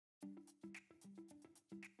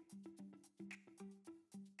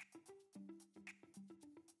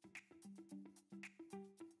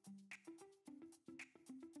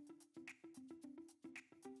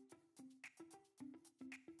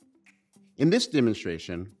In this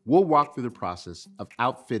demonstration, we'll walk through the process of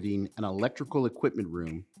outfitting an electrical equipment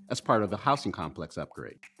room as part of a housing complex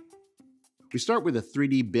upgrade. We start with a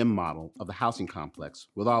 3D BIM model of the housing complex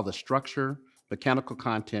with all the structure, mechanical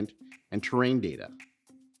content, and terrain data.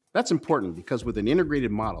 That's important because with an integrated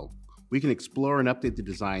model, we can explore and update the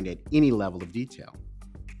design at any level of detail.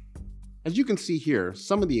 As you can see here,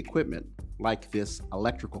 some of the equipment, like this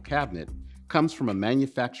electrical cabinet, comes from a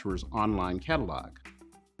manufacturer's online catalog.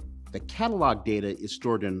 The catalog data is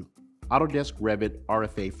stored in Autodesk Revit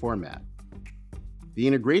RFA format. The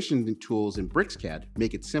integration tools in BricsCAD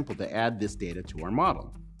make it simple to add this data to our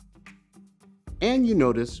model. And you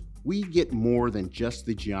notice we get more than just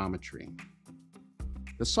the geometry.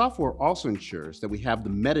 The software also ensures that we have the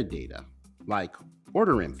metadata, like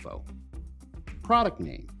order info, product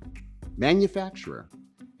name, manufacturer,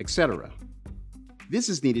 etc. This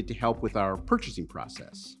is needed to help with our purchasing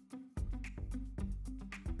process.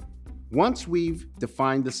 Once we've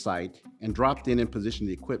defined the site and dropped in and positioned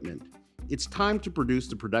the equipment, it's time to produce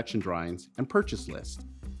the production drawings and purchase list.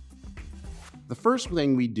 The first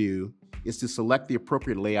thing we do is to select the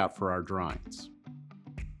appropriate layout for our drawings.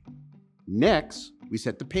 Next, we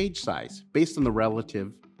set the page size based on the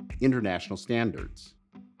relative international standards.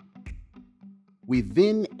 We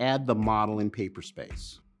then add the model in paper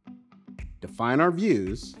space, define our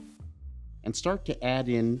views, and start to add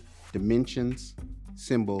in dimensions,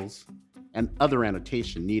 symbols, and other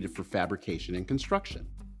annotation needed for fabrication and construction.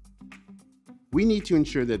 We need to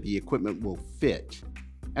ensure that the equipment will fit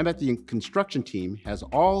and that the construction team has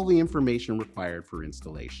all the information required for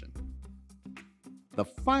installation. The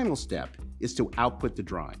final step is to output the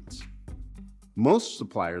drawings. Most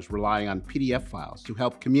suppliers rely on PDF files to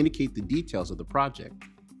help communicate the details of the project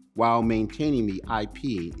while maintaining the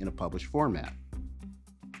IP in a published format.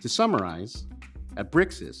 To summarize, at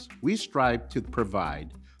Bricsys, we strive to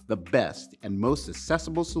provide the best and most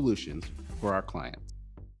accessible solutions for our clients.